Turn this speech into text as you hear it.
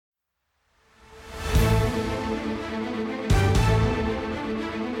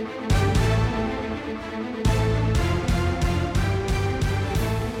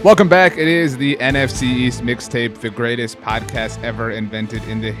Welcome back. It is the NFC East Mixtape, the greatest podcast ever invented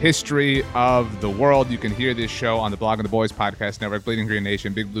in the history of the world. You can hear this show on the Blog of the Boys Podcast Network, Bleeding Green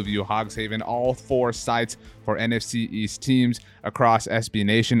Nation, Big Blue View, Hogs Haven, all four sites for NFC East teams across SB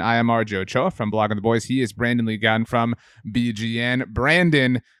Nation. I am RJ Ochoa from Blog of the Boys. He is Brandon Lee Gunn from BGN.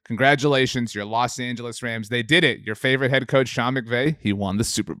 Brandon, congratulations, your Los Angeles Rams. They did it. Your favorite head coach, Sean McVay, he won the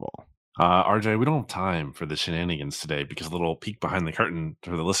Super Bowl. RJ, we don't have time for the shenanigans today because a little peek behind the curtain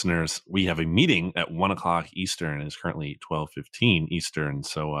for the listeners. We have a meeting at 1 o'clock Eastern. It's currently 12:15 Eastern.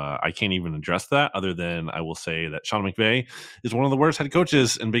 So I can't even address that other than I will say that Sean McVay is one of the worst head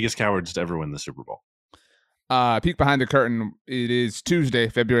coaches and biggest cowards to ever win the Super Bowl. Peek behind the curtain. It is Tuesday,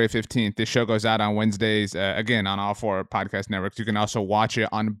 February 15th. This show goes out on Wednesdays, again, on all four podcast networks. You can also watch it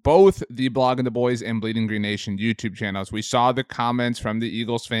on both the Blog of the Boys and Bleeding Green Nation YouTube channels. We saw the comments from the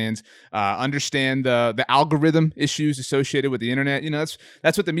Eagles fans. Understand the algorithm issues associated with the internet. You know,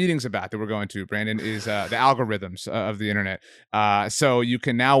 that's what the meeting's about that we're going to, Brandon, is the algorithms of the internet. So you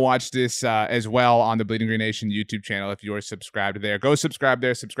can now watch this as well on the Bleeding Green Nation YouTube channel if you're subscribed there. Go subscribe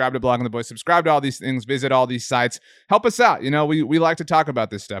there. Subscribe to Blog of the Boys. Subscribe to all these things. Visit all these sites. Help us out. You know, we like to talk about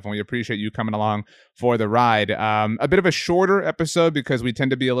this stuff, and we appreciate you coming along for the ride. A bit of a shorter episode because we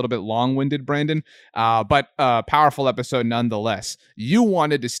tend to be a little bit long-winded, Brandon, but a powerful episode nonetheless. You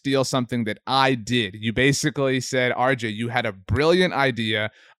wanted to steal something that I did. You basically said, RJ, you had a brilliant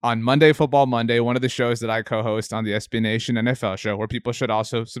idea on Monday Football Monday, one of the shows that I co-host on the SB Nation NFL show, where people should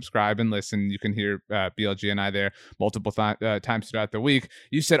also subscribe and listen. You can hear BLG and I there multiple times throughout the week.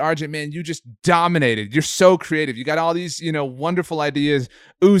 You said, RJ, man, you just dominated. You're so creative. You got all these, wonderful ideas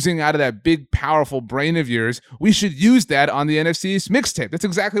oozing out of that big, powerful brain of yours. We should use that on the NFC East mixtape. That's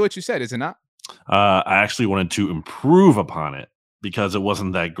exactly what you said, is it not? I actually wanted to improve upon it because it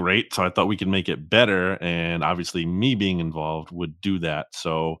wasn't that great. So I thought we could make it better. And obviously me being involved would do that.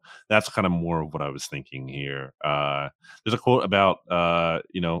 So that's kind of more of what I was thinking here. There's a quote about,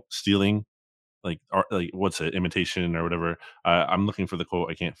 stealing, like what's it, imitation or whatever. I'm looking for the quote.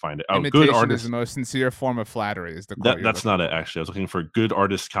 I can't find it. Oh, imitation good artist is the most sincere form of flattery is the quote. That's not it, actually. I was looking for good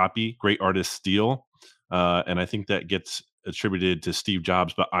artist copy, great artist steal. And I think that gets attributed to Steve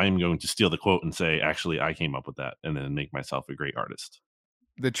Jobs, but I'm going to steal the quote and say, actually, I came up with that and then make myself a great artist.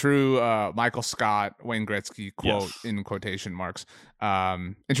 The true Michael Scott, Wayne Gretzky quote, Yes. in quotation marks.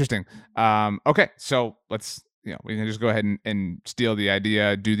 Interesting. Okay, so let's, we can just go ahead and steal the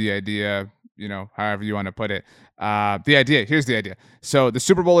idea, do the idea, however you want to put it. Here's the idea. So the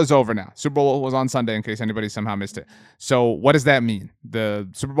Super Bowl is over now. Super Bowl was on Sunday in case anybody somehow missed it. So what does that mean? The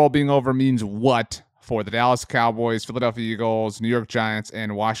Super Bowl being over means what for the Dallas Cowboys, Philadelphia Eagles, New York Giants,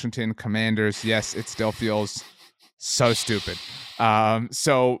 and Washington Commanders? Yes, it still feels so stupid.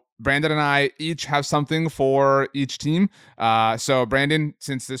 So Brandon and I each have something for each team. So Brandon,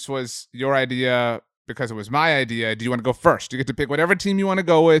 since this was your idea because it was my idea, do you want to go first? You get to pick whatever team you want to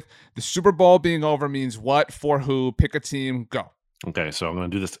go with. The Super Bowl being over means what for who? Pick a team, go. Okay, so I'm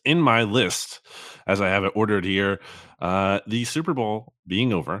going to do this in my list as I have it ordered here. The Super Bowl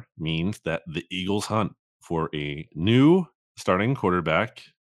being over means that the Eagles' hunt for a new starting quarterback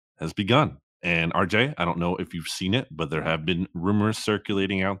has begun. And RJ, I don't know if you've seen it, but there have been rumors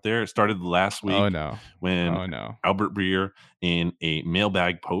circulating out there. It started last week when Albert Breer, in a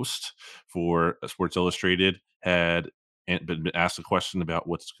mailbag post for Sports Illustrated, had been asked a question about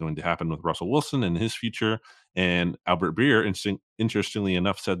what's going to happen with Russell Wilson and his future. And Albert Breer, interestingly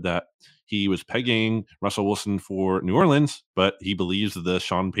enough, said that he was pegging Russell Wilson for New Orleans, but he believes the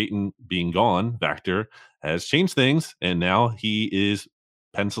Sean Payton being gone factor has changed things. And now he is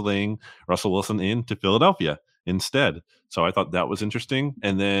penciling Russell Wilson into Philadelphia instead. So I thought that was interesting.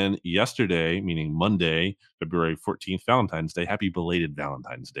 And then yesterday, meaning Monday, February 14th, Valentine's Day. Happy belated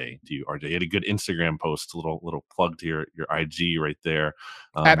Valentine's Day to you, RJ. You had a good Instagram post, a little plug to your IG right there.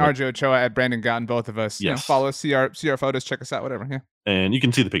 At RJ Ochoa, at Brandon Gotten, both of us. Yes. Follow us, see our photos, check us out, whatever. Yeah. And you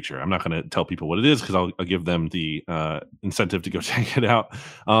can see the picture. I'm not going to tell people what it is because I'll give them the incentive to go check it out.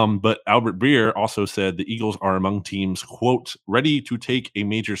 But Albert Breer also said the Eagles are among teams, quote, ready to take a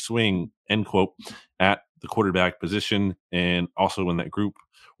major swing, end quote, at the quarterback position. And also in that group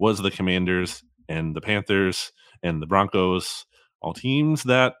was the Commanders and the Panthers and the Broncos, all teams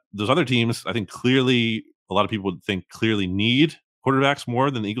that those other teams, I think clearly a lot of people would think clearly need quarterbacks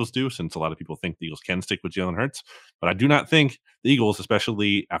more than the Eagles do, since a lot of people think the Eagles can stick with Jalen Hurts. But I do not think the Eagles,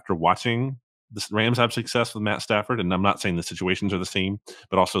 especially after watching the Rams have success with Matt Stafford, and I'm not saying the situations are the same,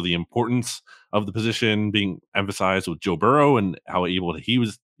 but also the importance of the position being emphasized with Joe Burrow and how able he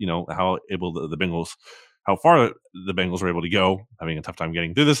was, how able the Bengals, how far the Bengals were able to go, having a tough time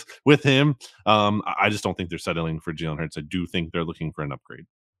getting through this with him. I just don't think they're settling for Jalen Hurts. I do think they're looking for an upgrade.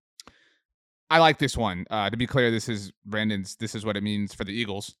 I like this one. To be clear, this is Brandon's. This is what it means for the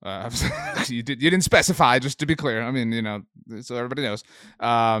Eagles. You didn't specify, just to be clear. I mean, so everybody knows.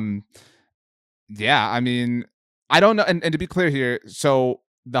 Yeah, I mean, I don't know. And to be clear here, so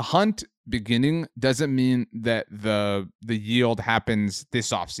the hunt beginning doesn't mean that the yield happens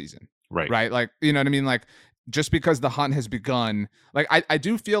this offseason. Right. Right. Like, you know what I mean? Like, just because the hunt has begun, like, I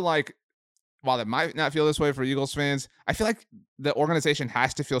do feel like, while it might not feel this way for Eagles fans, I feel like the organization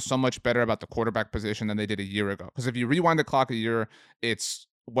has to feel so much better about the quarterback position than they did a year ago. Because if you rewind the clock a year, it's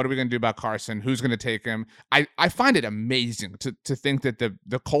what are we going to do about Carson? Who's going to take him? I find it amazing to think that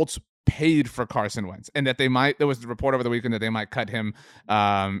the Colts paid for Carson Wentz and that there was the report over the weekend that they might cut him.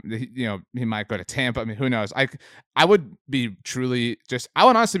 He might go to Tampa. I mean, who knows? I would be I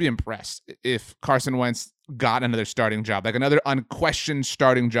would honestly be impressed if Carson Wentz got another starting job, like another unquestioned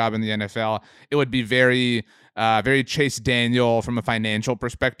starting job in the NFL. It would be very Chase Daniel from a financial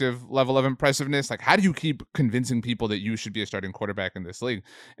perspective level of impressiveness. Like, how do you keep convincing people that you should be a starting quarterback in this league?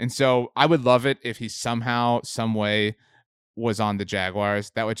 And so I would love it if he somehow, some way was on the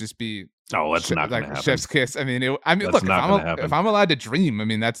Jaguars. That would just be that's not going to happen. Chef's kiss. I mean, look, if I'm allowed to dream, I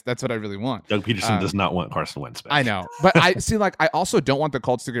mean, that's what I really want. Doug Peterson does not want Carson Wentz back. I know, but I see, like, I also don't want the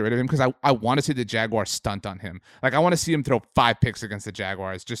Colts to get rid of him because I want to see the Jaguars stunt on him. Like, I want to see him throw 5 picks against the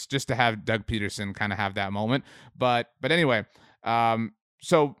Jaguars just to have Doug Peterson kind of have that moment. But anyway,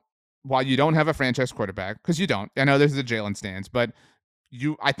 so while you don't have a franchise quarterback, because you don't, I know there's the Jalen stands, but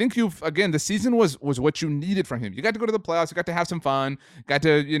I think the season was what you needed from him. You got to go to the playoffs. You got to have some fun. Got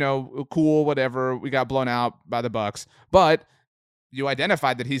to, cool, whatever. We got blown out by the Bucs, but you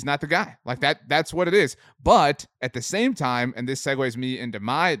identified that he's not the guy. Like that's what it is. But at the same time, and this segues me into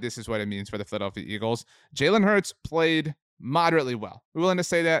this is what it means for the Philadelphia Eagles. Jalen Hurts played moderately well. We're willing to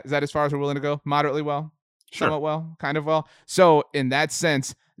say that? Is that as far as we're willing to go? Moderately well? Sure. Somewhat well? Kind of well? So in that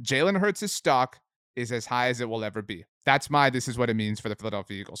sense, Jalen Hurts' stock is as high as it will ever be. This is what it means for the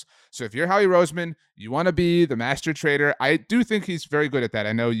Philadelphia Eagles. So if you're Howie Roseman, you want to be the master trader. I do think he's very good at that.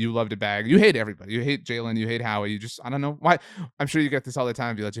 I know you love to bag. You hate everybody. You hate Jalen. You hate Howie. I don't know why. I'm sure you get this all the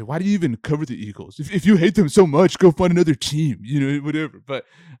time. Be like, why do you even cover the Eagles? If you hate them so much, go find another team, whatever. But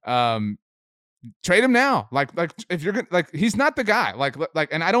trade him now. Like if you're gonna, he's not the guy. Like,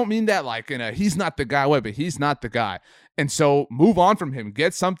 and I don't mean that like in a he's not the guy way, but he's not the guy. And so move on from him.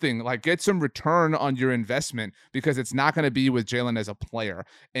 Get something, get some return on your investment, because it's not going to be with Jalen as a player.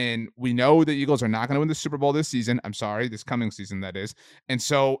 And we know the Eagles are not going to win the Super Bowl this season. I'm sorry, this coming season, that is. And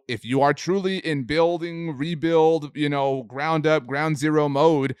so if you are truly in rebuild, ground up, ground zero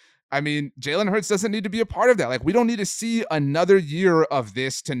mode, I mean, Jalen Hurts doesn't need to be a part of that. Like, we don't need to see another year of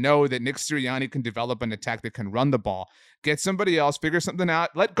this to know that Nick Sirianni can develop an attack that can run the ball. Get somebody else, figure something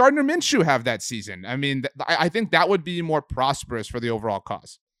out. Let Gardner Minshew have that season. I mean, I think that would be more prosperous for the overall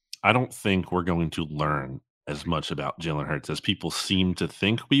cause. I don't think we're going to learn as much about Jalen Hurts as people seem to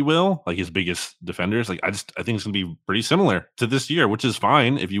think we will. Like, his biggest defenders. Like, I think it's going to be pretty similar to this year, which is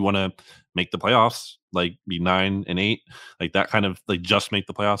fine if you want to make the playoffs, like be 9-8, like that kind of, like, just make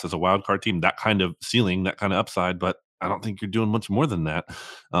the playoffs as a wild card team, that kind of ceiling, that kind of upside. But I don't think you're doing much more than that.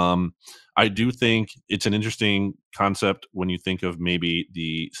 I do think it's an interesting concept when you think of maybe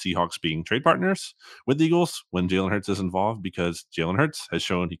the Seahawks being trade partners with the Eagles when Jalen Hurts is involved, because Jalen Hurts has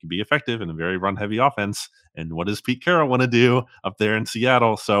shown he can be effective in a very run-heavy offense. And what does Pete Carroll want to do up there in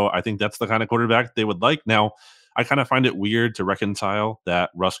Seattle? So I think that's the kind of quarterback they would like. Now, I kind of find it weird to reconcile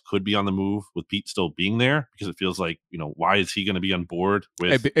that Russ could be on the move with Pete still being there, because it feels like, why is he going to be on board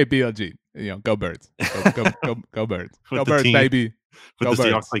with BLG? Go Birds. Go Birds. Go Birds, team, baby. With the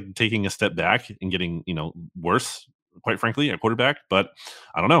Seahawks like taking a step back and getting, worse, quite frankly, at quarterback. But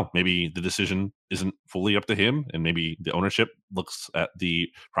I don't know. Maybe the decision isn't fully up to him, and maybe the ownership looks at the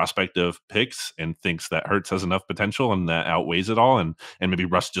prospect of picks and thinks that Hurts has enough potential and that outweighs it all. And maybe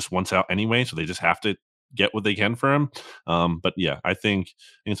Russ just wants out anyway, so they just have to get what they can for him. But yeah, I think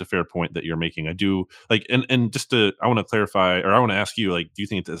it's a fair point that you're making. I do like, and just I want to clarify, or I want to ask you, like, do you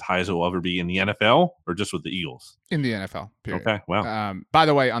think it's as high as it will ever be in the NFL or just with the Eagles? In the NFL, period. Okay, wow. By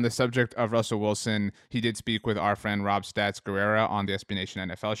the way, on the subject of Russell Wilson, he did speak with our friend Rob Stats Guerrera on the SB Nation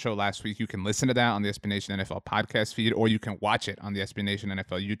NFL show last week. You can listen to that on the SB Nation NFL podcast feed, or you can watch it on the SB Nation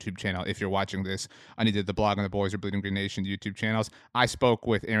NFL YouTube channel if you're watching this on either the Blog and the Boys or Bleeding Green Nation YouTube channels. I spoke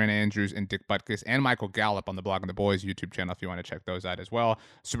with Aaron Andrews and Dick Butkus and Michael Gallup on the Blog and the Boys YouTube channel if you want to check those out as well.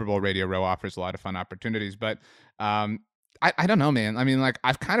 Super Bowl Radio Row offers a lot of fun opportunities, but I don't know, man. I mean, like,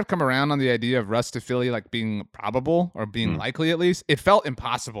 I've kind of come around on the idea of Russ to Philly, like, being probable or being likely, at least. It felt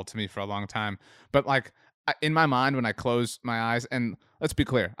impossible to me for a long time, but like, in my mind, when I close my eyes, and let's be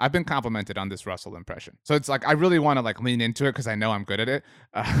clear, I've been complimented on this Russell impression, so it's like I really want to like lean into it because I know I'm good at it.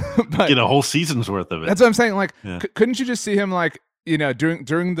 But Get a whole season's worth of it. that's what I'm saying. Like, Yeah. couldn't you just see him like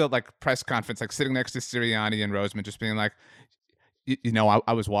during the like press conference, like sitting next to Sirianni and Roseman, just being like,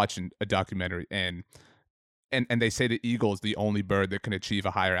 I was watching a documentary and they say the eagle is the only bird that can achieve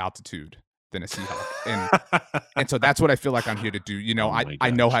a higher altitude than a Seahawk, and so that's what I feel like I'm here to do. Oh my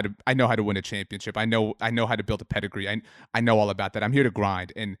I know gosh. I know how to win a championship. I know how to build a pedigree. I know all about that. I'm here to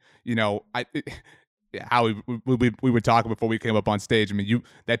grind, and how we were talking before we came up on stage. I mean,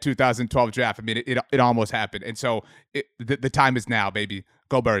 that 2012 draft. I mean, it almost happened, and so the time is now, baby.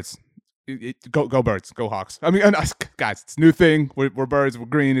 Go Birds. Go Birds. Go Hawks. I mean, guys, it's a new thing. We're birds. We're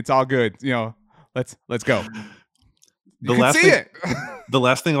green. It's all good. Let's go. The You can last see thing, it. the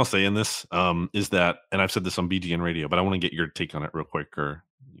last thing I'll say in this is that, and I've said this on BGN Radio, but I want to get your take on it real quick, or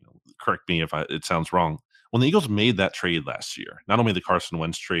correct me if it sounds wrong. When the Eagles made that trade last year, not only the Carson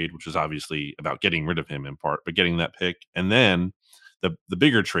Wentz trade, which was obviously about getting rid of him in part, but getting that pick, and then the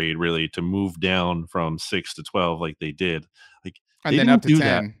bigger trade really to move down from 6 to 12 like they did, like And they then didn't up to do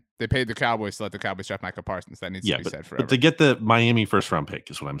 10, that. they paid the Cowboys to let the Cowboys draft Michael Parsons. That needs to be said forever. But to get the Miami first round pick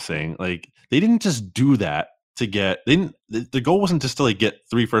is what I'm saying. Like they didn't just do that to get. The goal wasn't just to like get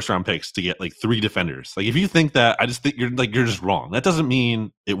 3 first round picks to get like 3 defenders. Like if you think that, I just think you're just wrong. That doesn't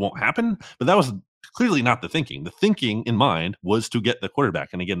mean it won't happen, but that was clearly not the thinking. The thinking in mind was to get the quarterback.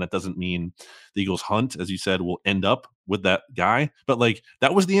 And again, that doesn't mean the Eagles hunt, as you said, will end up with that guy, but like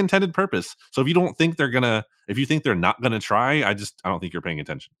that was the intended purpose. So if you don't think if you think they're not gonna try, I don't think you're paying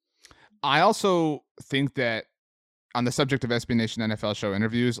attention. I also think that on the subject of SB Nation NFL show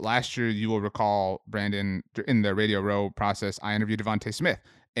interviews, last year, you will recall, Brandon, in the Radio Row process, I interviewed Devontae Smith.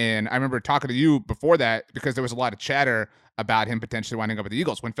 And I remember talking to you before that because there was a lot of chatter about him potentially winding up with the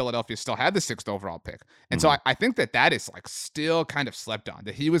Eagles when Philadelphia still had the 6th overall pick. And so I think that is like still kind of slept on,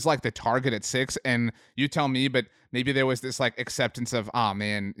 that he was like the target at 6. And you tell me, but maybe there was this like acceptance of, oh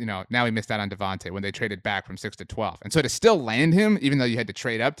man, now he missed out on Devontae when they traded back from 6 to 12. And so to still land him, even though you had to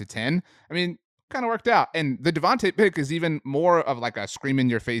trade up to 10, I mean, kind of worked out. And the Devontae pick is even more of like a scream in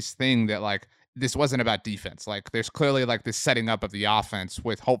your face thing that like, this wasn't about defense. Like there's clearly like this setting up of the offense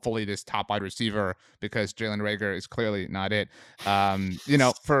with hopefully this top wide receiver, because Jalen Reagor is clearly not it,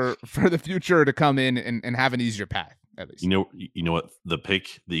 for the future to come in and have an easier path. At least. You know what the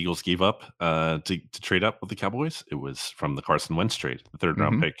pick the Eagles gave up to trade up with the Cowboys? It was from the Carson Wentz trade, the 3rd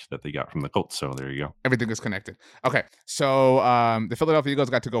round pick that they got from the Colts. So there you go. Everything is connected. Okay, so the Philadelphia Eagles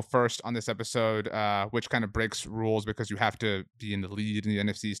got to go first on this episode, which kind of breaks rules because you have to be in the lead in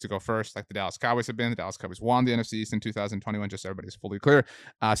the NFC East to go first, like the Dallas Cowboys have been. The Dallas Cowboys won the NFC East in 2021, just so everybody's fully clear.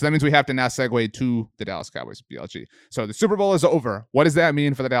 So that means we have to now segue to the Dallas Cowboys, BLG. So the Super Bowl is over. What does that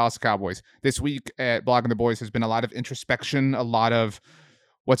mean for the Dallas Cowboys? This week at Blogging the Boys has been a lot of introspection, a lot of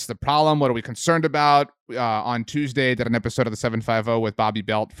what's the problem? What are we concerned about? On Tuesday, did an episode of the 750 with Bobby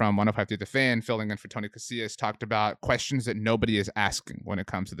Belt from 105 The Fan, filling in for Tony Casillas, talked about questions that nobody is asking when it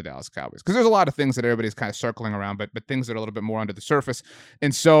comes to the Dallas Cowboys. Because there's a lot of things that everybody's kind of circling around, but things that are a little bit more under the surface.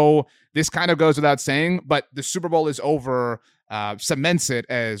 And so this kind of goes without saying, but the Super Bowl is over, cements it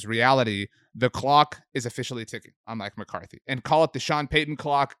as reality. The clock is officially ticking on Mike McCarthy. And call it the Sean Payton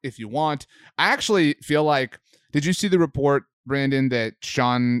clock if you want. I actually feel like, did you see the report, Brandon, that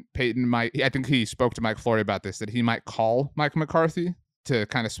Sean Payton I think he spoke to Mike Flory about this, that he might call Mike McCarthy to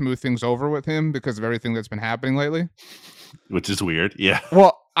kind of smooth things over with him because of everything that's been happening lately? Which is weird. Yeah.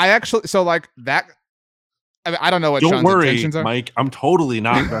 Well, I don't know what Don't Sean's worry, intentions are. Mike. I'm totally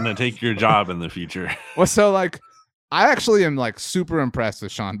not going to take your job in the future. Well, so like, I actually am like super impressed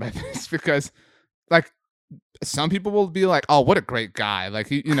with Sean by this because like, some people will be like, oh, what a great guy.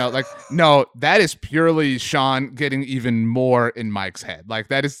 Like, no, that is purely Sean getting even more in Mike's head. Like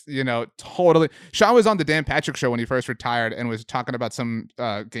that is, totally. Sean was on the Dan Patrick show when he first retired and was talking about some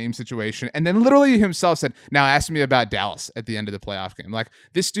game situation. And then literally himself said, now ask me about Dallas at the end of the playoff game. Like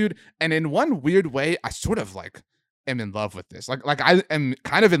this dude. And in one weird way, I sort of like am in love with this. Like I am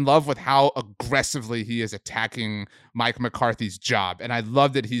kind of in love with how aggressively he is attacking Mike McCarthy's job. And I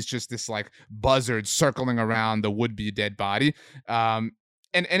love that he's just this like buzzard circling around the would-be dead body. And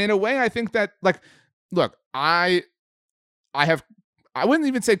in a way, I think that like, look, I wouldn't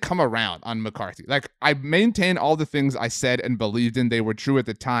even say come around on McCarthy. Like I maintain all the things I said and believed in. They were true at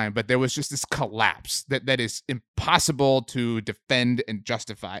the time, but there was just this collapse that is impossible to defend and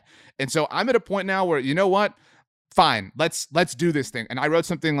justify. And so I'm at a point now where, you know what? Fine, let's do this thing. And I wrote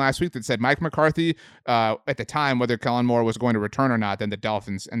something last week that said Mike McCarthy, at the time, whether Kellen Moore was going to return or not, then the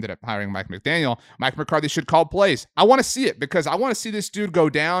Dolphins ended up hiring Mike McDaniel. Mike McCarthy should call plays. I want to see it because I want to see this dude go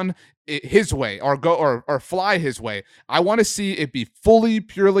down his way or go or fly his way. I want to see it be fully,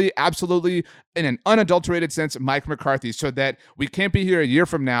 purely, absolutely, in an unadulterated sense, Mike McCarthy, so that we can't be here a year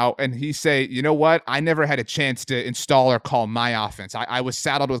from now and he say, you know what, I never had a chance to install or call my offense. I was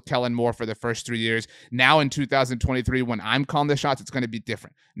saddled with Kellen Moore for the first 3 years. Now in 2023, when I'm calling the shots, it's going to be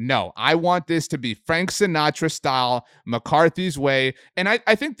different. No, I want this to be Frank Sinatra style, McCarthy's way. And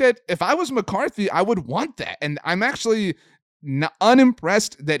I think that if I was McCarthy, I would want that. And I'm actually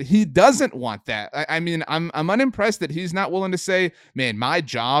unimpressed that he doesn't want that. I mean, I'm unimpressed that he's not willing to say, man, my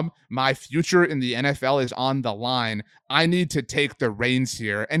job, my future in the NFL is on the line. I need to take the reins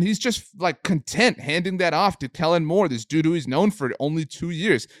here. And he's just like content handing that off to Kellen Moore, this dude who he's known for only 2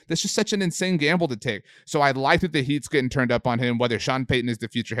 years. That's just such an insane gamble to take. So I like that the heat's getting turned up on him, whether Sean Payton is the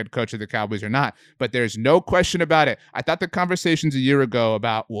future head coach of the Cowboys or not. But there's no question about it. I thought the conversations a year ago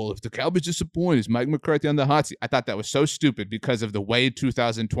about, well, if the Cowboys disappoint, is Mike McCarthy on the hot seat? I thought that was so stupid because of the way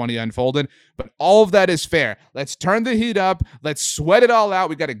 2020 unfolded. But all of that is fair. Let's turn the heat up. Let's sweat it all out.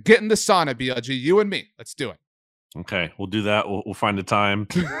 We got to get in the sauna, BLG, you and me. Let's do it. Okay, we'll do that. We'll find a time.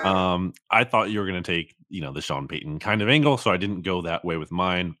 I thought you were going to take, the Sean Payton kind of angle, so I didn't go that way with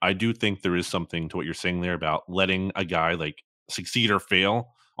mine. I do think there is something to what you're saying there about letting a guy like succeed or fail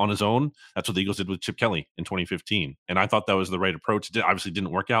on his own. That's what the Eagles did with Chip Kelly in 2015, and I thought that was the right approach. It obviously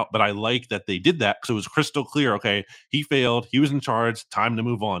didn't work out, but I like that they did that because it was crystal clear. Okay, he failed. He was in charge. Time to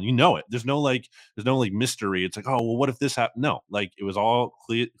move on. You know it. There's no mystery. It's like, oh well, what if this happened? No, like it was all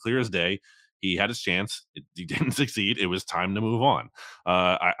clear as day. He had his chance. He didn't succeed. It was time to move on.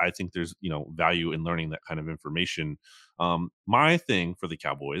 I think there's value in learning that kind of information. My thing for the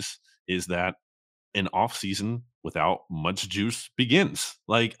Cowboys is that an off season without much juice begins.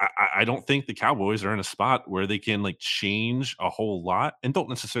 Like I don't think the Cowboys are in a spot where they can like change a whole lot, and don't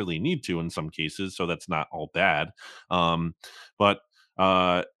necessarily need to in some cases. So that's not all bad. But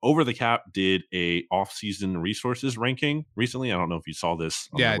Over the Cap did a off-season resources ranking recently. I don't know if you saw this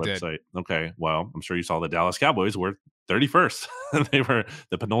on their website. Okay, well, I'm sure you saw the Dallas Cowboys were 31st. They were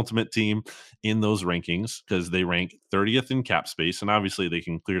the penultimate team in those rankings because they rank 30th in cap space, and obviously they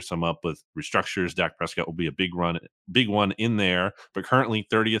can clear some up with restructures. Dak Prescott will be a big one in there, but currently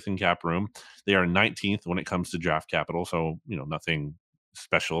 30th in cap room. They are 19th when it comes to draft capital, so nothing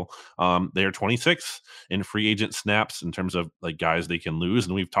special. They are 26th in free agent snaps in terms of like guys they can lose,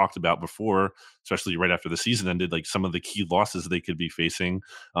 and we've talked about before, especially right after the season ended, like some of the key losses they could be facing.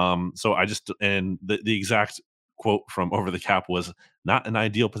 So I just and the exact quote from Over the Cap was not an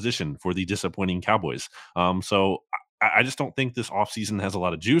ideal position for the disappointing Cowboys. So I just don't think this offseason has a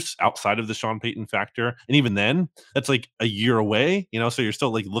lot of juice outside of the Sean Payton factor. And even then, that's like a year away, so you're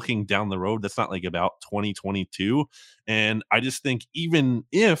still like looking down the road. That's not like about 2022. And I just think even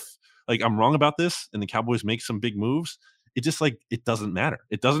if like I'm wrong about this and the Cowboys make some big moves, it just like it doesn't matter.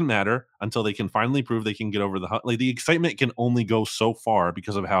 It doesn't matter until they can finally prove they can get over the hump. Like the excitement can only go so far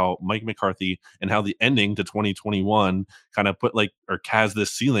because of how Mike McCarthy and how the ending to 2021 kind of put like or has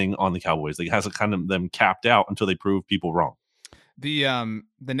this ceiling on the Cowboys. Like has a kind of them capped out until they prove people wrong. The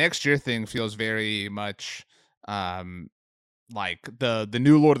next year thing feels very much like the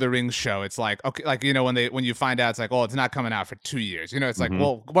new Lord of the Rings show. It's like, okay, like when you find out it's like, oh, it's not coming out for 2 years. It's like,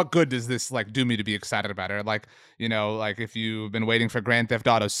 well, what good does this like do me to be excited about it? Or like, like if you've been waiting for Grand Theft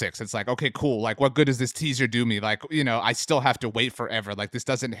Auto 6, it's like, okay, cool. Like what good does this teaser do me? Like, I still have to wait forever. Like this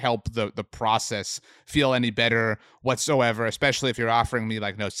doesn't help the process feel any better whatsoever, especially if you're offering me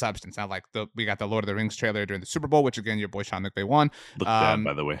like no substance. Not like we got the Lord of the Rings trailer during the Super Bowl, which again, your boy Sean McVay won. Look bad,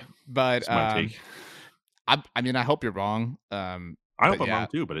 by the way. But that's my take. I mean, I hope you're wrong. I hope I'm wrong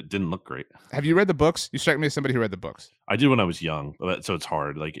too, but it didn't look great. Have you read the books? You strike me as somebody who read the books. I did when I was young, so it's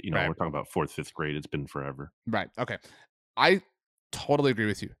hard. Like, right. We're talking about 4th, 5th grade. It's been forever. Right. Okay. I totally agree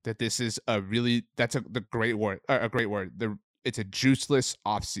with you that this is the great word. A great word. It's a juiceless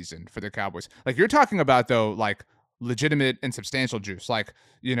offseason for the Cowboys. Like you're talking about though, like legitimate and substantial juice, like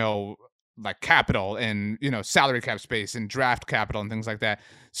like capital and salary cap space and draft capital and things like that.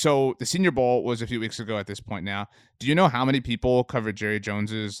 So the Senior Bowl was a few weeks ago at this point now. Do you know how many people covered Jerry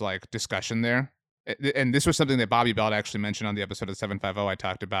Jones's like discussion there? And this was something that Bobby Belt actually mentioned on the episode of 750 I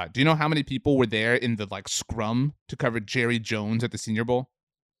talked about. Do you know how many people were there in the like scrum to cover Jerry Jones at the Senior Bowl?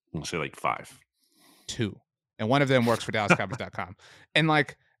 I'll say like 5. 2. And one of them works for DallasCowboys.com. And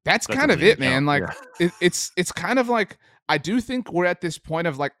like that's kind of it, man. Like it's kind of like I do think we're at this point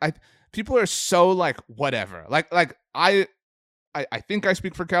of like people are so like whatever. Like I think I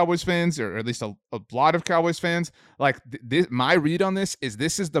speak for Cowboys fans, or at least a lot of Cowboys fans. Like my read on this is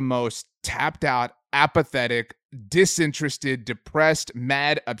the most tapped out, apathetic, disinterested, depressed,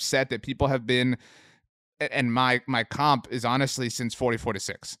 mad, upset that people have been and my comp is honestly since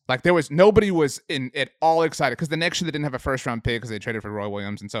 44-6. Like there was nobody was in at all excited because the next year they didn't have a first round pick because they traded for Roy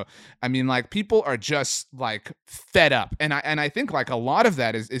Williams, and so I mean like people are just like fed up, and I think like a lot of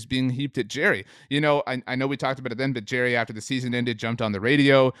that is being heaped at Jerry. You know, I know we talked about it then, but Jerry after the season ended jumped on the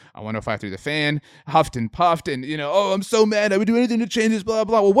radio on 105 through the Fan, huffed and puffed, and you know, oh I'm so mad I would do anything to change this, blah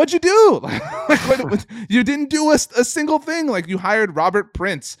blah. Well, what'd you do? Like, you didn't do a single thing. Like you hired Robert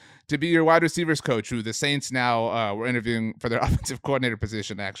Prince to be your wide receivers coach, who the Saints now were interviewing for their offensive coordinator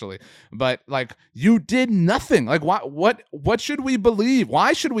position, actually. But like, you did nothing. Like, what should we believe?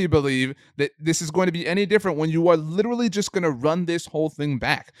 Why should we believe that this is going to be any different when you are literally just going to run this whole thing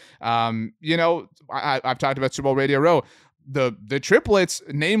back? You know, I've talked about Super Bowl Radio Row. The triplets,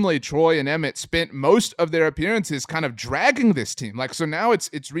 namely Troy and Emmett, spent most of their appearances kind of dragging this team. Like, so now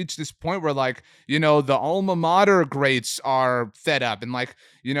it's reached this point where, like, you know, the alma mater greats are fed up. And like,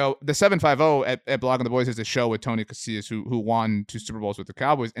 you know, the 750 at Blogging the Boys is a show with Tony Casillas, who won 2 Super Bowls with the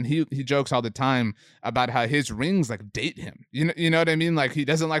Cowboys. And he jokes all the time about how his rings like date him. You know what I mean? Like, he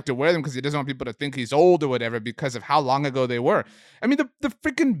doesn't like to wear them because he doesn't want people to think he's old or whatever because of how long ago they were. I mean, the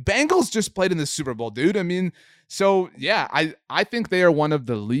freaking Bengals just played in the Super Bowl, dude. I mean, so yeah, I think they are one of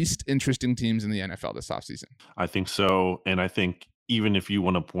the least interesting teams in the NFL this offseason. I think so. And I think even if you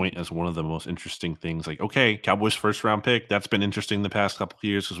want to point as one of the most interesting things, like, okay, Cowboys first round pick, that's been interesting the past couple of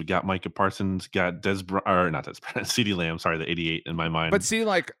years because we got Micah Parsons, got CeeDee Lamb, sorry, the 88 in my mind. But see,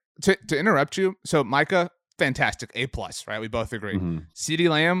 like, to interrupt you, so Micah, fantastic, A+, right? We both agree. Mm-hmm. CeeDee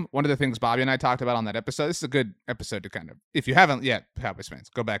Lamb, one of the things Bobby and I talked about on that episode, this is a good episode to kind of, if you haven't yet, Cowboys fans,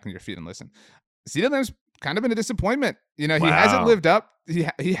 go back in your feed and listen. CeeDee Lamb's kind of been a disappointment. You know, he hasn't lived up.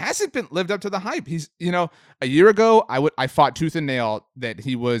 He hasn't been lived up to the hype. He's, you know, a year ago, I fought tooth and nail that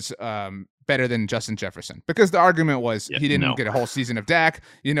he was better than Justin Jefferson because the argument was he didn't get a whole season of Dak,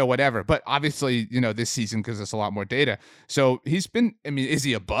 you know, whatever. But obviously, you know, this season gives us a lot more data. So he's been, I mean, is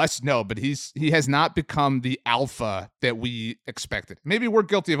he a bust? No, but he has not become the alpha that we expected. Maybe we're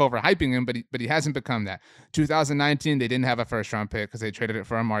guilty of overhyping him, but he hasn't become that. 2019, they didn't have a first round pick because they traded it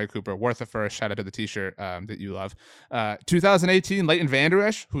for Amari Cooper, worth a first. Shout out to the t-shirt that you love. 2018, Leighton Vander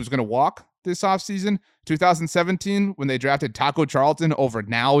Esch, who's going to walk this offseason. 2017, when they drafted Taco Charlton over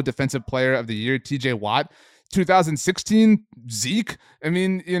now Defensive Player of the Year, TJ Watt. 2016, Zeke. I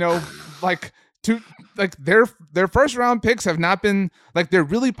mean, you know, like their first round picks have not been like, they're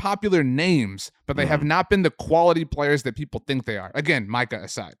really popular names, but they have not been the quality players that people think they are. Again, Micah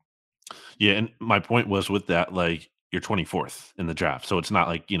aside. Yeah, and my point was with that, like, you're 24th in the draft. So it's not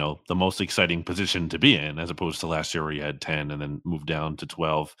like, you know, the most exciting position to be in as opposed to last year where you had 10 and then moved down to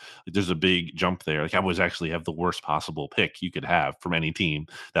 12. Like, there's a big jump there. The Cowboys actually have the worst possible pick you could have from any team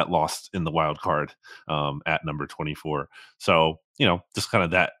that lost in the wild card at number 24. So, you know, just kind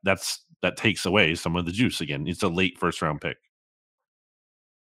of that takes away some of the juice again. It's a late first round pick.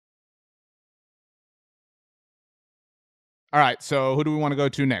 All right, so who do we want to go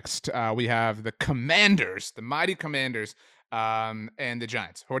to next? We have the Commanders, the mighty Commanders, and the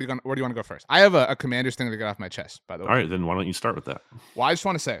Giants. Where do you want to go first? I have a Commanders thing to get off my chest, by the way. All right, then why don't you start with that? Well, I just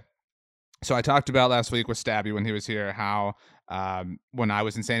want to say, so I talked about last week with Stabby when he was here how when I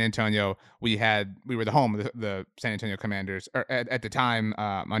was in San Antonio, we were the home of the San Antonio Commanders, or at the time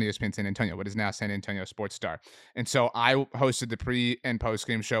on ESPN San Antonio, what is now San Antonio Sports Star. And so I hosted the pre and post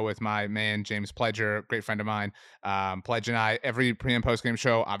game show with my man James Pledger, great friend of mine. Pledge and I, every pre and post game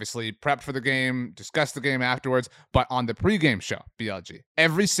show, obviously prepped for the game, discussed the game afterwards. But on the pregame show, BLG,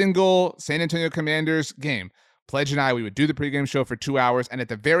 every single San Antonio Commanders game, Pledge and I, we would do the pregame show for 2 hours, and at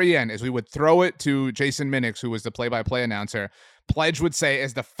the very end, as we would throw it to Jason Minix, who was the play-by-play announcer, Pledge would say,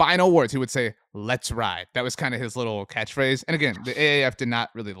 as the final words, he would say, "Let's ride." That was kind of his little catchphrase. And again, the AAF did not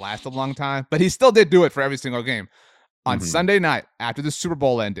really last a long time, but he still did do it for every single game. On Sunday night, after the Super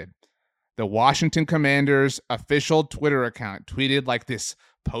Bowl ended, the Washington Commanders official Twitter account tweeted like this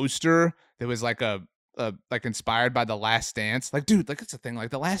poster that was like like inspired by The Last Dance. Like, dude, like, it's a thing. Like,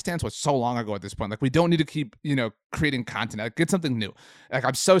 The Last Dance was so long ago at this point. Like, we don't need to keep, you know, creating content. Like, get something new. Like,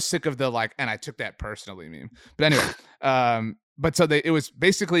 I'm so sick of the like, and I took that personally meme. But anyway, but so it was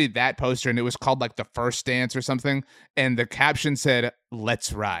basically that poster, and it was called like The First Dance or something. And the caption said,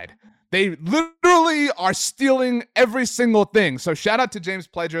 "Let's ride." They literally are stealing every single thing. So shout out to James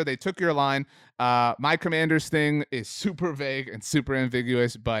Pledger. They took your line. My Commanders thing is super vague and super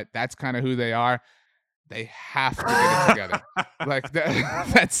ambiguous, but that's kind of who they are. They have to get it together. Like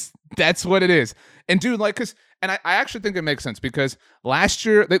That's what it is. And dude, like, I actually think it makes sense because last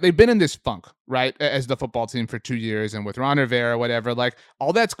year they've been in this funk, right? As the football team for 2 years, and with Ron Rivera, whatever, like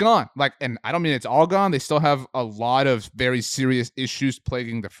all that's gone. Like, and I don't mean it's all gone. They still have a lot of very serious issues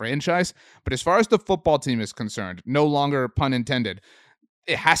plaguing the franchise. But as far as the football team is concerned, no longer pun intended,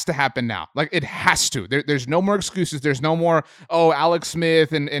 it has to happen now. Like, it has to. There's no more excuses. There's no more, oh, Alex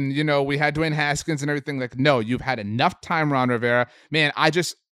Smith and we had Dwayne Haskins and everything. Like, no, you've had enough time, Ron Rivera. Man,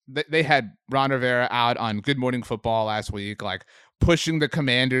 they had Ron Rivera out on Good Morning Football last week, like pushing the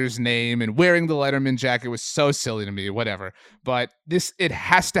Commander's name and wearing the Letterman jacket was so silly to me, whatever. But it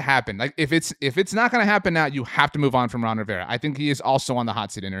has to happen. Like, if it's not going to happen now, you have to move on from Ron Rivera. I think he is also on the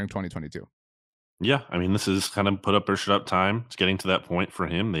hot seat entering 2022. Yeah, I mean, this is kind of put up or shut up time. It's getting to that point for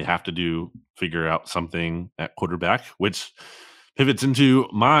him. They have to figure out something at quarterback, which pivots into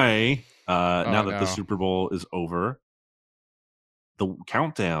my now that the Super Bowl is over, the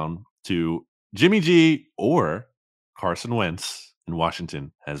countdown to Jimmy G or Carson Wentz in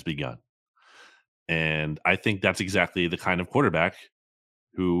Washington has begun. And I think that's exactly the kind of quarterback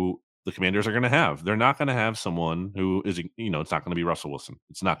who the Commanders are going to have. They're not going to have someone who is, it's not going to be Russell Wilson.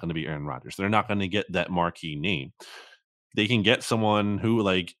 It's not going to be Aaron Rodgers. They're not going to get that marquee name. They can get someone who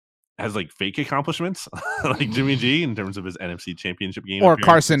has fake accomplishments like Jimmy G in terms of his NFC Championship game, or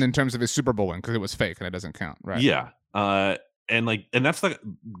Carson in terms of his Super Bowl win, because it was fake and it doesn't count, right? Yeah, and that's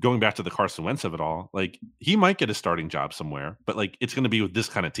going back to the Carson Wentz of it all. Like, he might get a starting job somewhere, but it's going to be with this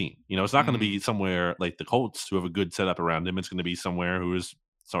kind of team. It's not going to be somewhere like the Colts who have a good setup around him. It's going to be somewhere who is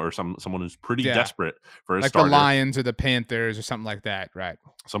someone who's pretty desperate for a starter. The Lions or the Panthers or something like that, right?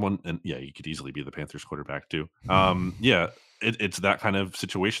 He could easily be the Panthers quarterback too. It's that kind of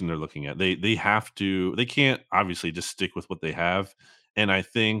situation they're looking at. They can't obviously just stick with what they have. And I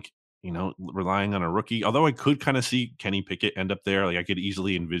think, relying on a rookie, although I could kind of see Kenny Pickett end up there. Like, I could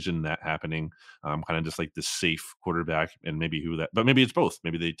easily envision that happening. Kind of just like the safe quarterback, and maybe but maybe it's both.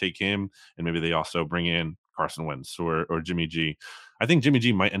 Maybe they take him and maybe they also bring in Carson Wentz or Jimmy G. I think Jimmy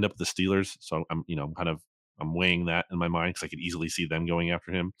G might end up with the Steelers. So I'm weighing that in my mind because I could easily see them going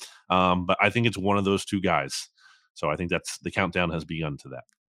after him. But I think it's one of those two guys. So I think that's the countdown has begun to that.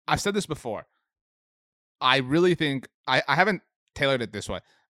 I've said this before. I really think I haven't tailored it this way.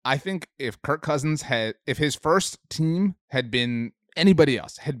 I think if Kirk Cousins if his first team had been anybody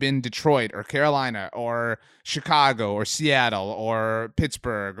else, had been Detroit or Carolina or Chicago or Seattle or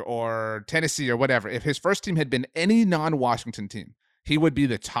Pittsburgh or Tennessee or whatever, if his first team had been any non-Washington team, he would be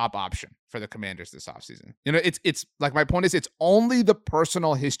the top option for the Commanders this offseason. It's like, my point is, it's only the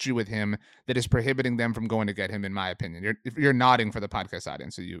personal history with him that is prohibiting them from going to get him, in my opinion. You're nodding for the podcast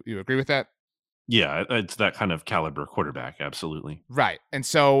audience, so you agree with that? Yeah, it's that kind of caliber quarterback, absolutely. Right. And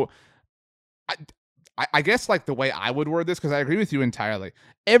so I guess the way I would word this, because I agree with you entirely,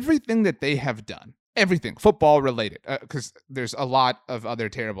 everything that they have done, everything football related, because there's a lot of other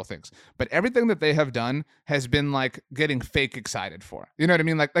terrible things, but everything that they have done has been getting fake excited for. You know what I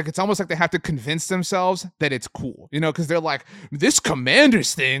mean? Like it's almost like they have to convince themselves that it's cool, because they're like, this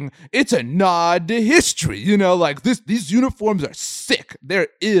Commanders thing, it's a nod to history, these uniforms are sick, they're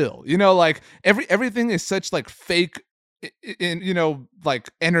ill, everything is such fake in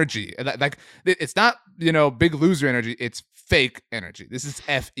energy. It's not big loser energy, it's fake energy. This is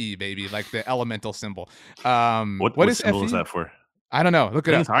FE, baby, like the elemental symbol. What is symbol FE? Is that for? I don't know. Look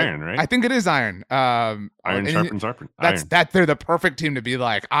it up. It's iron, right? I think it is iron. Iron sharpens iron. They're the perfect team to be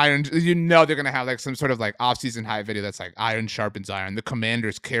like iron. They're gonna have some sort of off-season hype video that's like iron sharpens iron. The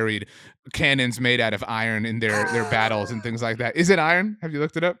Commanders carried cannons made out of iron in their battles and things like that. Is it iron? Have you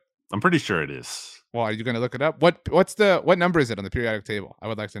looked it up? I'm pretty sure it is. Well, are you going to look it up? What number is it on the periodic table? I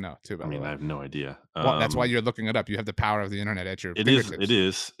would like to know too. I have no idea. Well, that's why you're looking it up. You have the power of the internet at your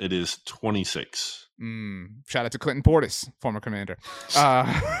fingertips. It is 26. Shout out to Clinton Portis, former Commander.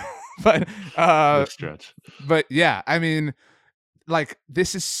 But stretch. But yeah, I mean,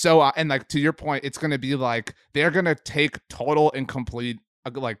 this is so, and to your point, it's going to be they're going to take total and complete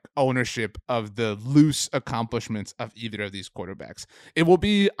ownership of the loose accomplishments of either of these quarterbacks. It will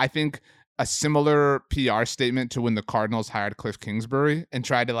be, I think, a similar PR statement to when the Cardinals hired Cliff Kingsbury and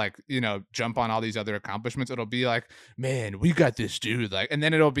tried to jump on all these other accomplishments. It'll be like, man, we got this dude. And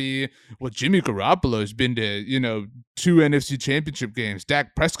then it'll be, well, Jimmy Garoppolo's been to, 2 NFC championship games.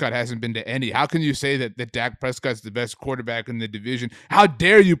 Dak Prescott hasn't been to any. How can you say that Dak Prescott's the best quarterback in the division? How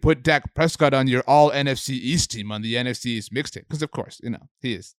dare you put Dak Prescott on your all NFC East team on the NFC East mixtape? Because of course,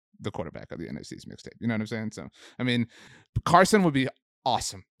 he is the quarterback of the NFC East mixtape. You know what I'm saying? So, I mean, Carson would be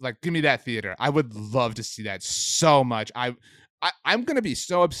awesome. Give me that theater. I would love to see that so much. I'm going to be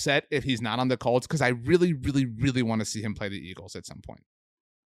so upset if he's not on the Colts, because I really, really, really want to see him play the Eagles at some point.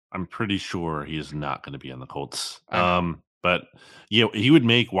 I'm pretty sure he is not going to be on the Colts. I know. But yeah, he would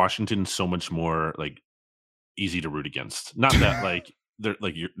make Washington so much more like easy to root against. Not that like they're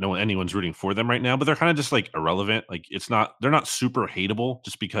like no one anyone's rooting for them right now, but they're kind of just like irrelevant. Like they're not super hateable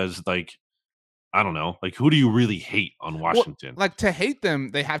just because like I don't know, like who do you really hate on Well, Washington? like, to hate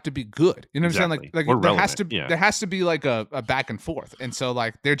them, they have to be good. You know what I'm saying? Exactly. Like Or there has relevant. to Yeah. there has to be like a back and forth. And so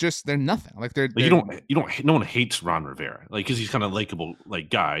like they're nothing. Like Like they're no one hates Ron Rivera, like because he's kind of likable, like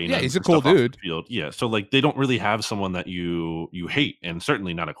guy, yeah, and he's a cool stuff off the dude. field. Yeah, so like they don't really have someone that you hate, and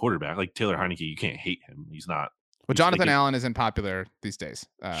certainly not a quarterback like Taylor Heineke. You can't hate him. He's not. Well, He's like Jonathan Allen isn't popular these days.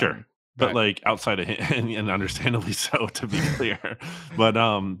 sure. But, But like, outside of him and understandably so, to be clear. But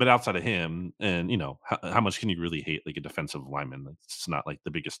outside of him and, how much can you really hate, like, a defensive lineman? Like, it's not, like,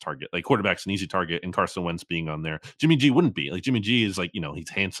 the biggest target. Like, quarterback's an easy target, and Carson Wentz being on there. Jimmy G wouldn't be. Like, Jimmy G is, like, he's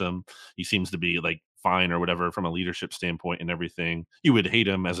handsome. He seems to be, like, fine or whatever from a leadership standpoint and everything. You would hate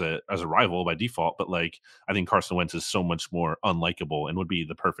him as a rival by default, but, like, I think Carson Wentz is so much more unlikable and would be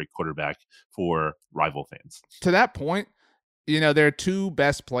the perfect quarterback for rival fans. to that point, their two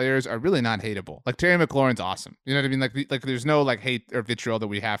best players are really not hateable. Like Terry McLaurin's awesome. You know what I mean? Like there's no like hate or vitriol that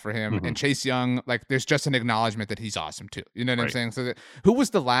we have for him. Mhm. And Chase Young, like there's just an acknowledgement that he's awesome too. You know what I'm Right. saying? Who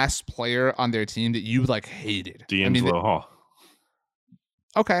was the last player on their team that you like hated? I mean, D'Angelo Hall.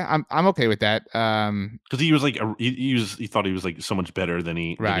 okay, I'm okay with that. 'Cause he was like he thought he was, like, so much better than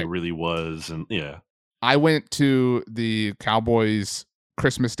he Right. really was, and yeah. I went to the Cowboys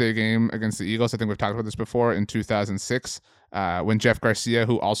Christmas Day game against the Eagles. I think we've talked about this before in 2006, when Jeff Garcia,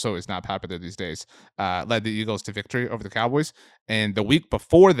 who also is not popular these days, led the Eagles to victory over the Cowboys. And the week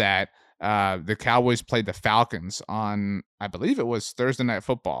before that, the Cowboys played the Falcons on, I believe it was Thursday Night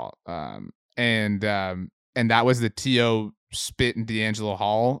Football, and that was the To spit in D'Angelo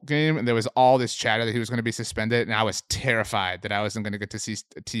Hall game, and there was all this chatter that he was going to be suspended, and I was terrified that I wasn't going to get to see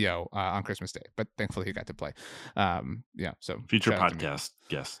To on Christmas Day, but thankfully he got to play. Yeah, so Future shout out to me. podcast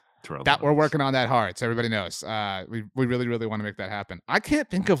guest, Terrell That we're Owens. working on that hard, so everybody knows. We really really want to make that happen. I can't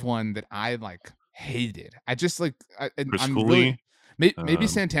think of one that I like hated. I just like Chris I'm really Cooley, maybe um,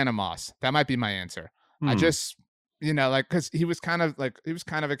 Santana Moss. That might be my answer. I hmm, just like because he was kind of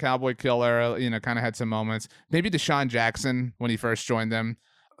a cowboy killer. Kind of had some moments. Maybe Deshaun Jackson when he first joined them.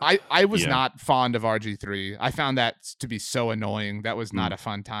 I was yeah, not fond of RG3. I found that to be so annoying. That was mm. not a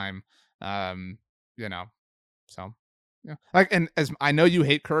fun time. Um, you know, so yeah. Like, and as I know you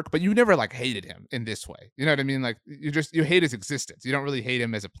hate Kirk, but you never like hated him in this way. You know what I mean? Like you hate his existence. You don't really hate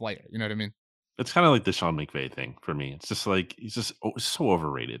him as a player. You know what I mean? It's kinda like the Sean McVay thing for me. It's just like he's just so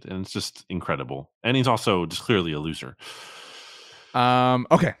overrated, and it's just incredible, and he's also just clearly a loser.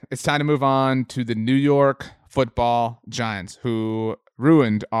 Okay, it's time to move on to the New York Football Giants, who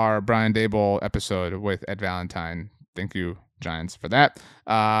ruined our Brian Dable episode with Ed Valentine. Thank you, Giants, for that.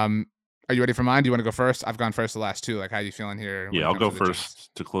 Are you ready for mine? Do you want to go first? I've gone first the last two. Like, how you feeling here when Yeah, it I'll comes go to the Giants?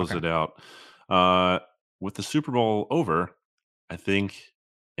 first to close Okay. it out. Uh, with the Super Bowl over, I think,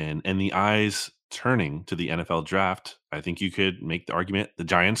 and the eyes turning to the NFL draft, I think you could make the argument the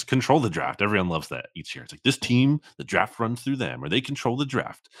Giants control the draft. Everyone loves that each year. It's like this team, the draft runs through them, or they control the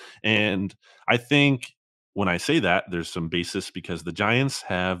draft. And I think when I say that, there's some basis because the Giants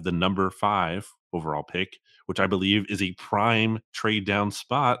have the number 5 overall pick, which I believe is a prime trade down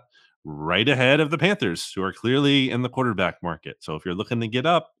spot right ahead of the Panthers, who are clearly in the quarterback market. So if you're looking to get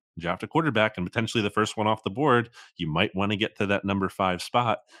up, draft a quarterback and potentially the first one off the board, you might want to get to that number 5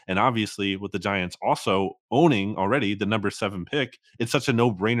 spot. And obviously, with the Giants also owning already the number 7 pick, it's such a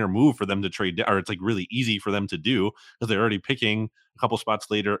no-brainer move for them to trade down, or it's like really easy for them to do because they're already picking a couple spots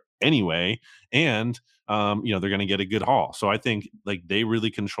later anyway. And they're going to get a good haul. So I think like they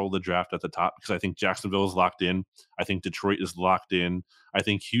really control the draft at the top because I think Jacksonville is locked in. I think Detroit is locked in. I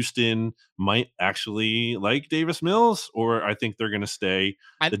think Houston might actually like Davis Mills, or I think they're going to stay.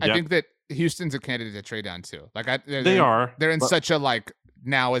 I, The I Jets, think that Houston's a candidate to trade down too. Like, they are, they're in but such a like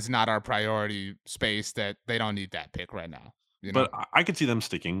now is not our priority space that they don't need that pick right now. You know. but I could see them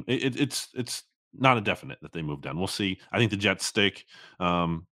sticking. It's not a definite that they move down. We'll see. I think the Jets stick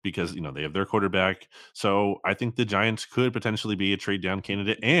because they have their quarterback. So I think the Giants could potentially be a trade down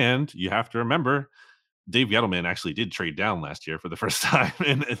candidate. And you have to remember Dave Gettleman actually did trade down last year for the first time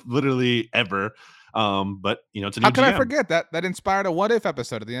in literally ever. But it's a How new could I GM. forget that? That inspired a What If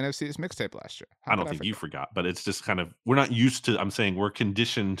episode of the NFC's mixtape last year. How I could don't I think you forget? forgot, but it's just kind of we're not used to. I'm saying we're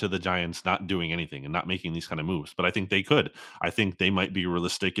conditioned to the Giants not doing anything and not making these kind of moves. But I think they could. I think they might be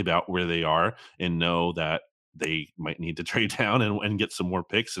realistic about where they are and know that they might need to trade down and get some more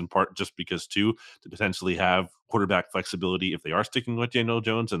picks, in part just because too, to potentially have quarterback flexibility. If they are sticking with Daniel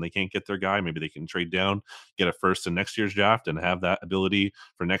Jones and they can't get their guy, maybe they can trade down, get a first in next year's draft, and have that ability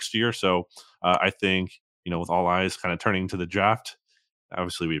for next year. So I think, with all eyes kind of turning to the draft,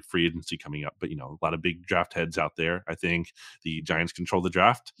 obviously we have free agency coming up, but a lot of big draft heads out there. I think the Giants control the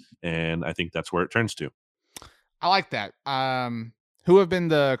draft, and I think that's where it turns to. I like that. Who have been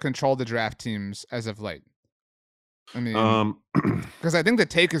the control the draft teams as of late? I mean, because I think the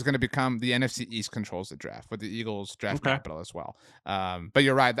take is going to become the NFC East controls the draft with the Eagles draft capital as well. But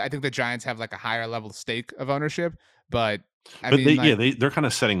you're right. I think the Giants have like a higher level stake of ownership, but they're kind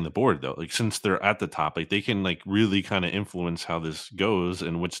of setting the board though. Like since they're at the top, like they can like really kind of influence how this goes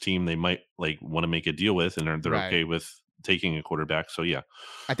and which team they might like want to make a deal with, and they're okay with taking a quarterback. So yeah,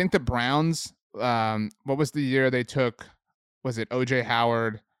 I think the Browns. What was the year they took? Was it OJ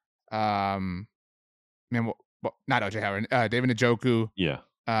Howard? Not OJ Howard. David Njoku. Yeah.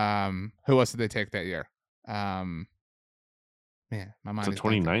 Who else did they take that year? Man, my mind. So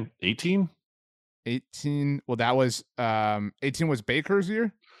 29, 18? 18. Well, that was 18 was Baker's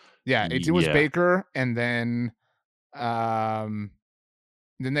year. Yeah, 18 was Baker, and then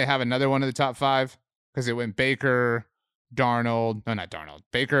they have another one of the top 5 because it went Baker, Darnold. No, not Darnold.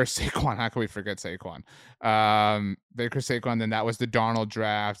 Baker, Saquon. How can we forget Saquon? Baker, Saquon. Then that was the Darnold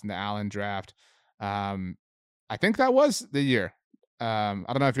draft and the Allen draft. I think that was the year. I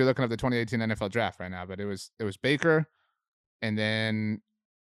don't know if you're looking at the 2018 NFL draft right now, but it was Baker, and then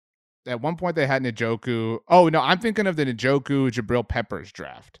at one point they had Njoku. Oh no, I'm thinking of the Njoku Jabril Peppers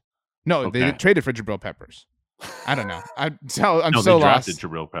draft. No, they traded for Jabril Peppers. I don't know. I'm so lost.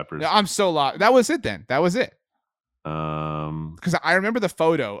 Jabril Peppers. I'm so lost. That was it then. That was it. Because I remember the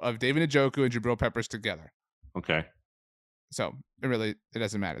photo of David Njoku and Jabril Peppers together. Okay. So it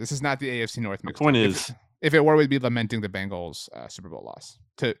doesn't matter. This is not the AFC North mix. The point is, if it were, we'd be lamenting the Bengals Super Bowl loss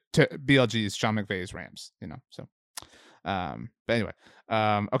to BLG's Sean McVay's Rams. So, but anyway,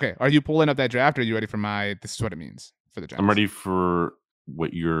 okay. Are you pulling up that draft? Or are you ready for my? This is what it means for the Giants. I'm ready for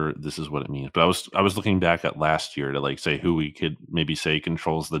what this is what it means. But I was looking back at last year to like say who we could maybe say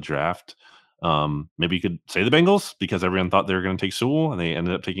controls the draft. Maybe you could say the Bengals because everyone thought they were going to take Sewell and they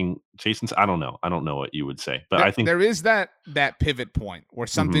ended up taking Jason. I don't know what you would say, but I think there is that pivot point where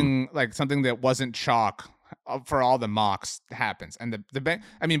something like something that wasn't chalk for all the mocks happens. And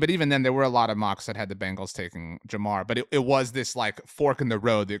but even then there were a lot of mocks that had the Bengals taking Jamar, but it was this like fork in the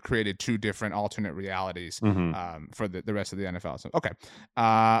road that created 2 different alternate realities for the rest of the NFL. So, okay.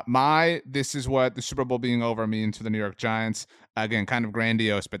 This is what the Super Bowl being over means to the New York Giants. Again, kind of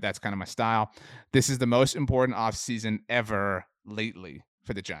grandiose, but that's kind of my style. This is the most important offseason ever lately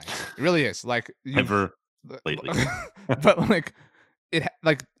for the Giants. It really is. Like ever lately. But like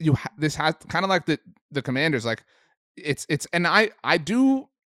this has kind of like the Commanders, like it's and I do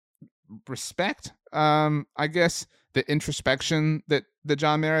respect I guess the introspection that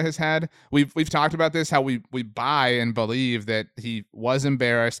John Mara has had. We've talked about this, how we buy and believe that he was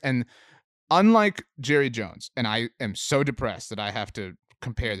embarrassed, and unlike Jerry Jones, and I am so depressed that I have to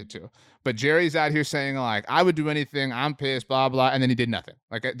compare the two, but Jerry's out here saying like, I would do anything, I'm pissed, blah blah, and then he did nothing,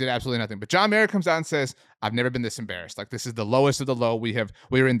 like did absolutely nothing. But John Mara comes out and says, I've never been this embarrassed. Like this is the lowest of the low.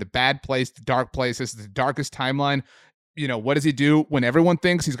 We're in the bad place, the dark place. This is the darkest timeline. What does he do when everyone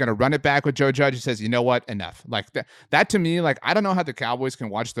thinks he's going to run it back with Joe Judge? He says, you know what, enough. Like that to me, like I don't know how the Cowboys can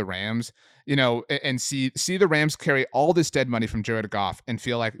watch the Rams, and see the Rams carry all this dead money from Jared Goff and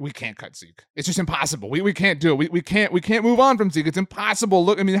feel like we can't cut Zeke. It's just impossible. We can't do it. We can't move on from Zeke. It's impossible.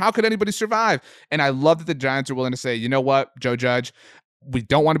 Look, I mean, how could anybody survive? And I love that the Giants are willing to say, you know what, Joe Judge, we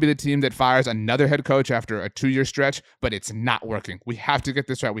don't want to be the team that fires another head coach after a 2-year stretch, but it's not working. We have to get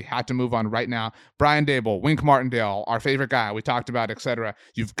this right. We have to move on right now. Brian Daboll, Wink Martindale, our favorite guy we talked about, etc.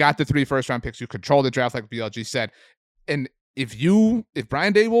 You've got the 3 first-round picks. You control the draft like BLG said. And if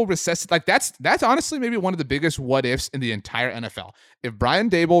Brian Daboll resuscitates, like that's honestly maybe one of the biggest what ifs in the entire NFL. If Brian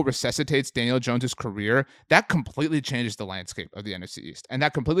Daboll resuscitates Daniel Jones's career, that completely changes the landscape of the NFC East, and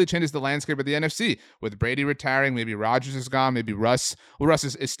that completely changes the landscape of the NFC. With Brady retiring, maybe Rodgers is gone, maybe Russ. Well, Russ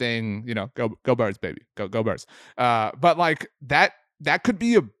is staying. Go Birds, baby, go Birds. But like that could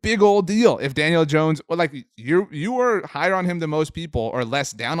be a big old deal if Daniel Jones, well, like you are higher on him than most people or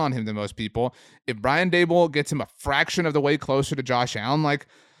less down on him than most people. If Brian Daboll gets him a fraction of the way closer to Josh Allen, like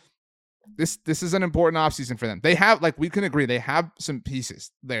this is an important offseason for them. They have, like, we can agree, they have some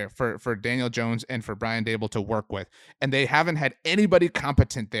pieces there for Daniel Jones and for Brian Daboll to work with. And they haven't had anybody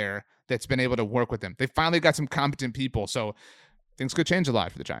competent there that's been able to work with them. They finally got some competent people. So things could change a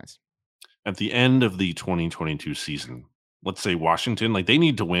lot for the Giants. At the end of the 2022 season, let's say Washington, like they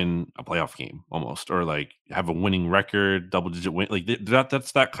need to win a playoff game almost, or like have a winning record, double digit win. Like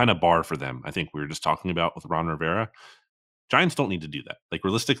that's that kind of bar for them. I think we were just talking about with Ron Rivera. Giants don't need to do that. Like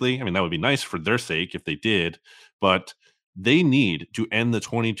realistically, I mean, that would be nice for their sake if they did, but they need to end the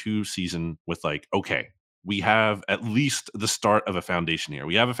 22 season with like, okay, we have at least the start of a foundation here.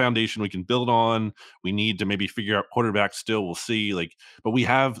 We have a foundation we can build on. We need to maybe figure out quarterback still. We'll see. Like, but we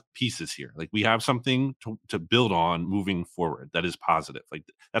have pieces here. Like we have something to build on moving forward that is positive. Like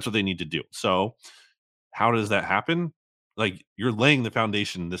that's what they need to do. So how does that happen? Like you're laying the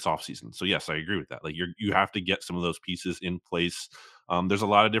foundation this offseason. So yes, I agree with that. Like you have to get some of those pieces in place. There's a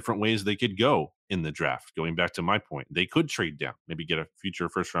lot of different ways they could go in the draft. Going back to my point, they could trade down, maybe get a future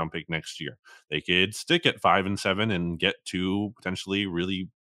first round pick next year. They could stick at 5 and 7 and get two potentially really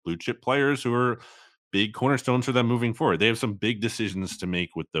blue chip players who are big cornerstones for them moving forward. They have some big decisions to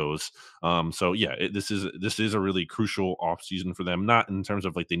make with those. So yeah, this is a really crucial offseason for them. Not in terms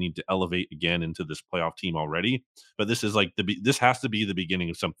of like they need to elevate again into this playoff team already, but this is like this has to be the beginning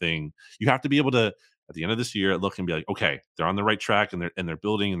of something. You have to be able to at the end of this year look and be like, okay, they're on the right track and they're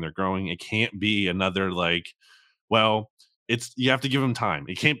building and they're growing. It can't be another like, well, you have to give them time.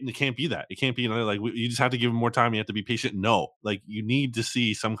 It can't be that. It can't be another like you just have to give them more time. You have to be patient. No, like you need to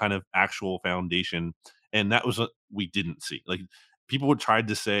see some kind of actual foundation, and that was what we didn't see. Like people would try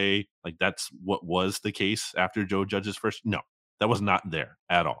to say like that's what was the case after Joe Judge's first. No, that was not there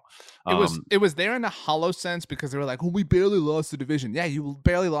at all. It was there in a hollow sense because they were like, "Well, we barely lost the division." Yeah, you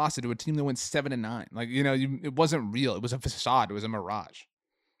barely lost it to a team that went 7-9. Like it wasn't real. It was a facade. It was a mirage.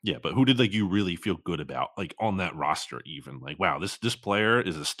 Yeah, but who did like you really feel good about like on that roster even? Like, wow, this player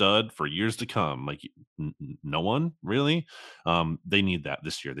is a stud for years to come. Like no one really. They need that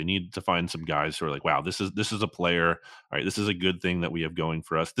this year. They need to find some guys who are like, wow, this is a player. All right, this is a good thing that we have going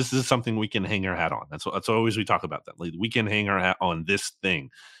for us. This is something we can hang our hat on. That's always we talk about that. Like we can hang our hat on this thing.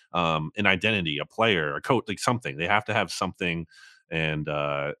 An identity, a player, a coach, like something. They have to have something. And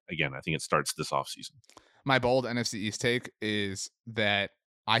again, I think it starts this offseason. My bold NFC East take is that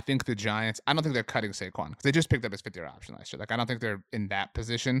I think the Giants, I don't think they're cutting Saquon because they just picked up his 5th-year option last year. Like, I don't think they're in that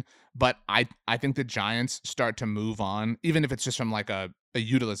position, but I think the Giants start to move on, even if it's just from like a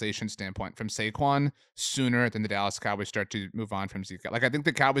utilization standpoint from Saquon sooner than the Dallas Cowboys start to move on from Zeke. Like, I think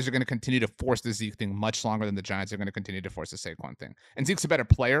the Cowboys are going to continue to force the Zeke thing much longer than the Giants are going to continue to force the Saquon thing. And Zeke's a better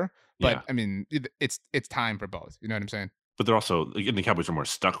player, but yeah. I mean, it's time for both. You know what I'm saying? But they're also, again, the Cowboys are more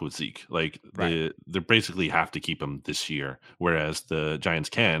stuck with Zeke. Like they basically have to keep him this year, whereas the Giants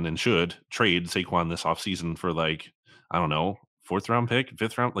can and should trade Saquon this offseason for like, I don't know, 4th round pick,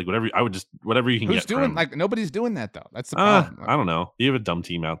 5th round, like whatever. I would just whatever you can Who's get. Doing like nobody's doing that though. That's the problem. I don't know. You have a dumb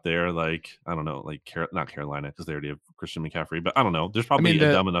team out there, like I don't know, like not Carolina because they already have Christian McCaffrey. But I don't know. There's probably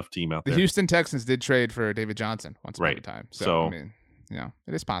a dumb enough team out there. The Houston Texans did trade for David Johnson once upon a time. So I mean, yeah,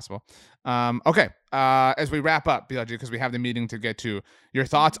 it is possible. Okay. As we wrap up, BLG, because we have the meeting to get to, your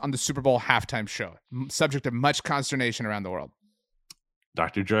thoughts on the Super Bowl halftime show, subject of much consternation around the world.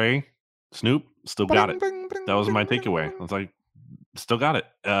 Dr. Dre, Snoop, still got it. That was my takeaway. I was like, still got it.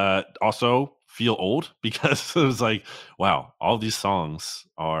 Also feel old because it was like, wow, all these songs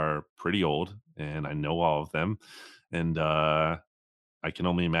are pretty old and I know all of them. And I can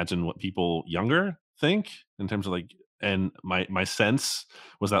only imagine what people younger think in terms of like, and my sense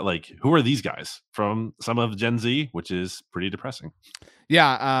was that like, who are these guys from some of Gen Z, which is pretty depressing.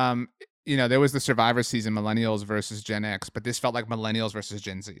 Yeah. There was the Survivor season, millennials versus Gen X, but this felt like millennials versus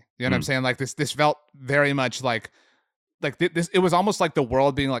Gen Z. You know what I'm saying? Like this felt very much like this. It was almost like the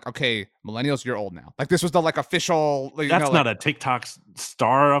world being like, okay, millennials, you're old now. Like this was the like official. Like, that's not a TikTok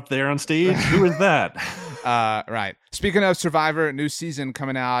star up there on stage. Who is that? Right. Speaking of Survivor, new season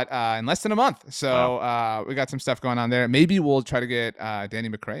coming out in less than a month. So we got some stuff going on there. Maybe we'll try to get Danny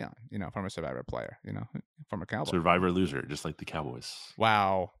McRae on, former Survivor player, former Cowboy. Survivor loser, just like the Cowboys.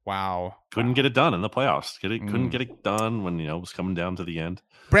 Wow. Couldn't get it done in the playoffs. Couldn't get it done when, it was coming down to the end.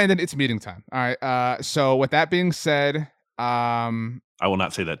 Brandon, it's meeting time. All right. So with that being said, I will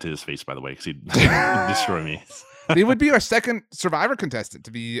not say that to his face, by the way, because he'd destroy me. He would be our second Survivor contestant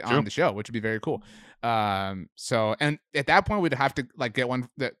to be on the show, which would be very cool. So, and at that point, we'd have to like get one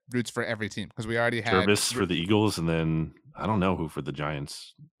that roots for every team because we already had Travis for the Eagles, and then I don't know who for the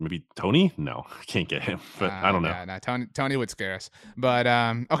Giants. Maybe Tony? No, I can't get him. But I don't know. Yeah, no, Tony would scare us. But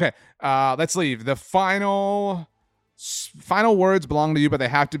okay, let's leave. The final words belong to you, but they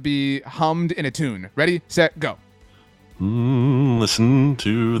have to be hummed in a tune. Ready, set, go. Listen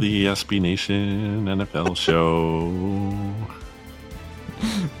to the SB Nation NFL show.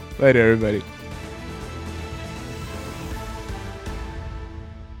 Later, everybody.